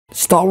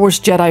Star Wars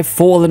Jedi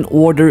Fallen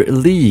Order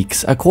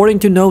leaks. According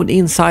to known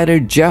insider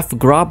Jeff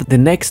Grubb, the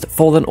next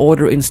Fallen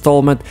Order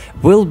installment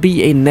will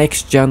be a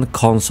next-gen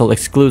console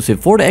exclusive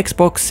for the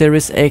Xbox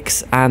Series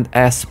X and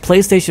S,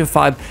 PlayStation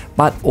 5,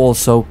 but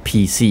also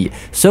PC.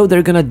 So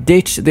they're gonna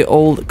ditch the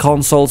old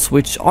consoles,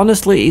 which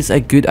honestly is a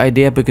good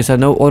idea because I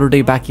know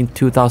already back in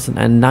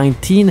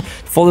 2019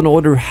 Fallen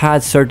Order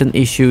had certain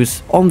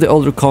issues on the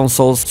older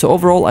consoles. So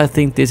overall I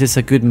think this is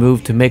a good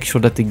move to make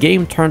sure that the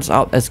game turns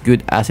out as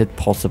good as it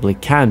possibly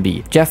can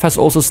be. Jeff has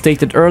also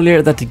stated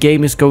earlier that the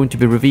game is going to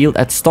be revealed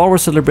at Star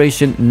Wars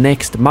Celebration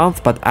next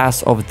month, but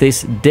as of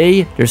this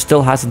day, there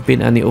still hasn't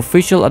been any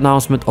official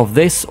announcement of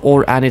this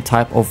or any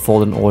type of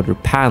Fallen Order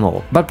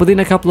panel. But within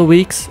a couple of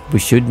weeks, we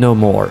should know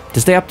more.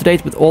 To stay up to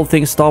date with all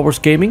things Star Wars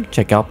gaming,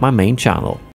 check out my main channel.